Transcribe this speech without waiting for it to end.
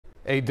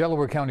A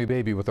Delaware County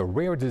baby with a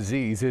rare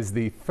disease is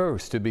the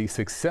first to be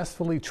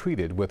successfully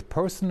treated with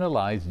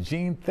personalized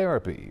gene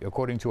therapy,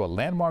 according to a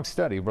landmark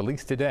study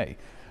released today.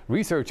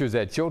 Researchers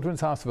at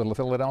Children's Hospital of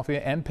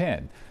Philadelphia and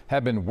Penn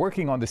have been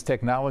working on this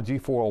technology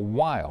for a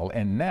while,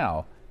 and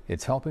now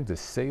it's helping to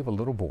save a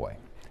little boy.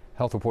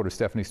 Health reporter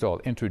Stephanie Stahl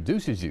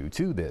introduces you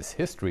to this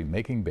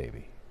history-making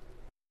baby.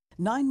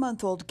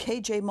 9-month-old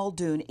KJ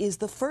Muldoon is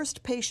the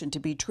first patient to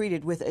be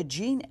treated with a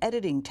gene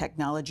editing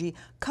technology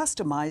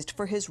customized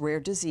for his rare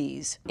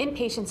disease. In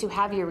patients who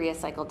have urea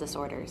cycle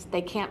disorders,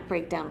 they can't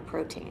break down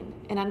protein.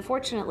 And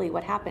unfortunately,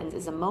 what happens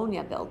is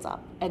ammonia builds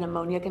up, and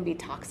ammonia can be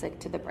toxic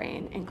to the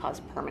brain and cause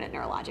permanent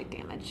neurologic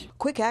damage.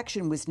 Quick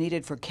action was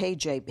needed for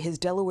KJ. His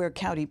Delaware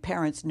County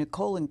parents,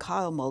 Nicole and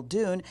Kyle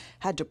Muldoon,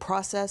 had to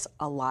process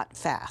a lot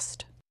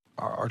fast.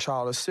 Our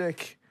child is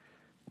sick.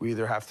 We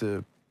either have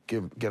to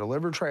get a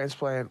liver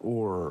transplant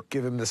or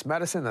give him this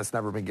medicine that's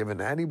never been given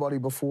to anybody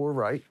before,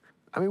 right?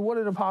 I mean, what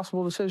an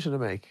impossible decision to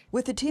make.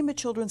 With the team at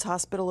Children's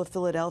Hospital of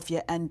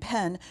Philadelphia and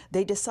Penn,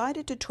 they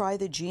decided to try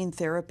the gene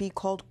therapy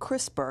called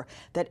CRISPR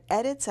that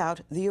edits out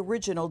the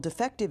original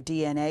defective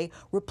DNA,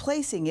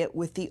 replacing it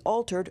with the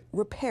altered,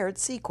 repaired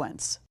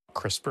sequence.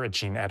 CRISPR, a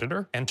gene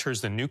editor,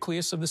 enters the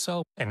nucleus of the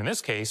cell, and in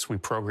this case, we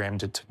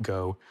programmed it to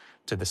go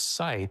to the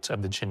site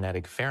of the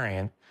genetic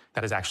variant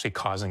that is actually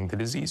causing the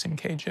disease in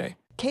KJ.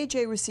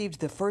 KJ received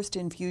the first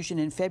infusion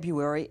in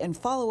February and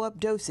follow-up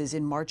doses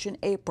in March and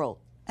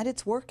April, and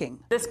it's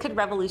working. This could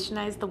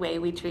revolutionize the way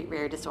we treat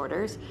rare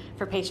disorders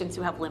for patients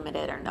who have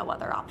limited or no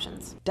other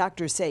options.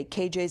 Doctors say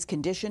KJ's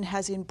condition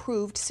has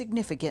improved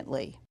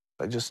significantly.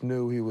 I just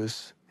knew he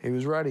was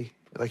ready,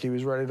 like he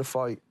was ready to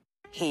fight.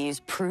 He's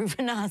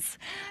proven us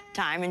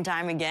time and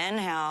time again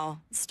how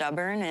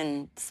stubborn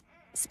and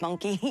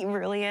spunky he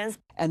really is.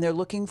 And they're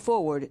looking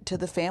forward to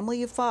the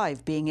family of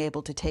 5 being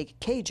able to take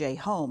KJ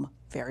home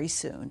very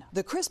soon.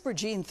 The CRISPR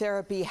gene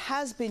therapy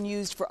has been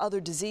used for other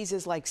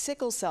diseases like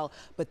sickle cell,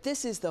 but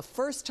this is the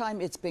first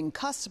time it's been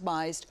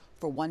customized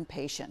for one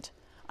patient.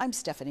 I'm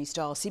Stephanie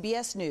Stahl,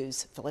 CBS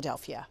News,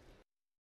 Philadelphia.